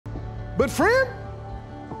But friend,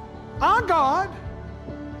 our God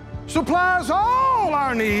supplies all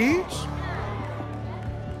our needs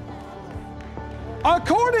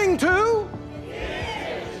according to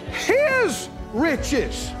His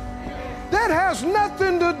riches. That has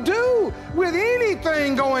nothing to do with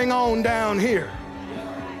anything going on down here.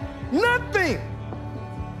 Nothing.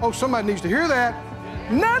 Oh, somebody needs to hear that.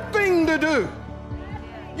 Nothing to do.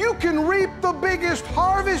 You can reap the biggest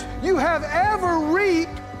harvest you have ever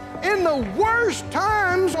reaped in the worst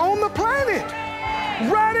times on the planet.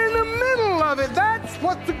 Right in the middle of it. That's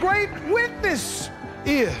what the great witness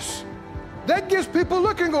is. That gets people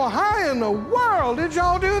looking, go, how in the world did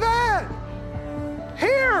y'all do that?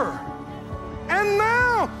 Here and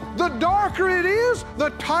now. The darker it is, the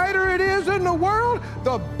tighter it is in the world,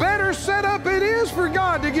 the better set up it is for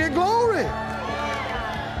God to get glory.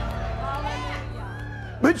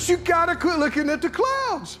 But you gotta quit looking at the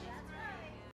clouds.